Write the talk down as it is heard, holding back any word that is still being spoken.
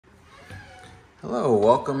Hello,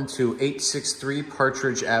 welcome to 863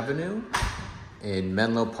 Partridge Avenue in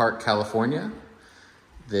Menlo Park, California.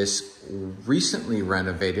 This recently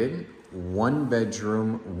renovated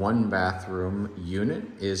 1-bedroom, 1-bathroom unit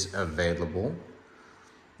is available.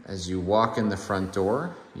 As you walk in the front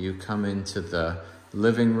door, you come into the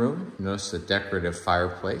living room. Notice the decorative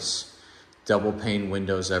fireplace, double pane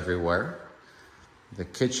windows everywhere. The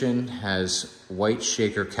kitchen has white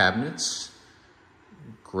shaker cabinets,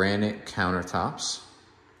 granite countertops,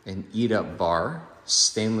 an eat-up bar,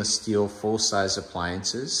 stainless steel full-size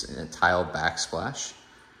appliances, and a tile backsplash.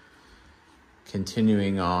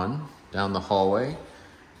 Continuing on down the hallway,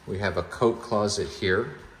 we have a coat closet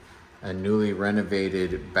here, a newly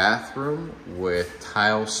renovated bathroom with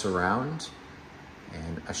tile surround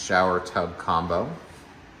and a shower tub combo.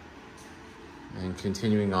 And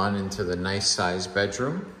continuing on into the nice sized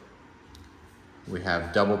bedroom, we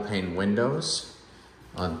have double pane windows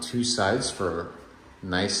on two sides for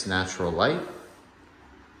nice natural light,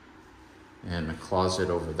 and a closet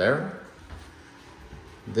over there.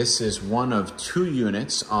 This is one of 2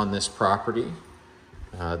 units on this property.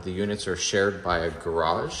 The units are shared by a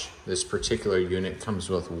garage. This particular unit comes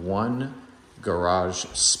with 1 garage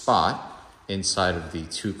spot inside of the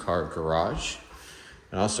 2-car garage.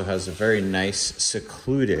 It also has a very nice,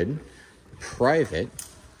 secluded, private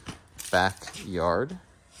backyard.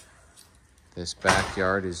 This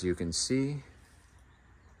backyard, as you can see,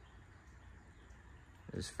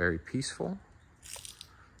 is very peaceful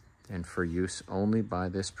and for use only by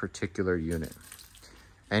this particular unit.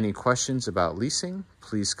 Any questions about leasing,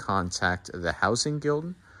 please contact the Housing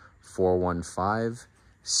Guild,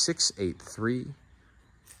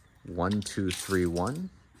 415-683-1231,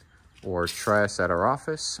 or try us at our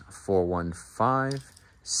office,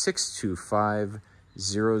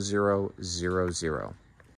 415-625-0000.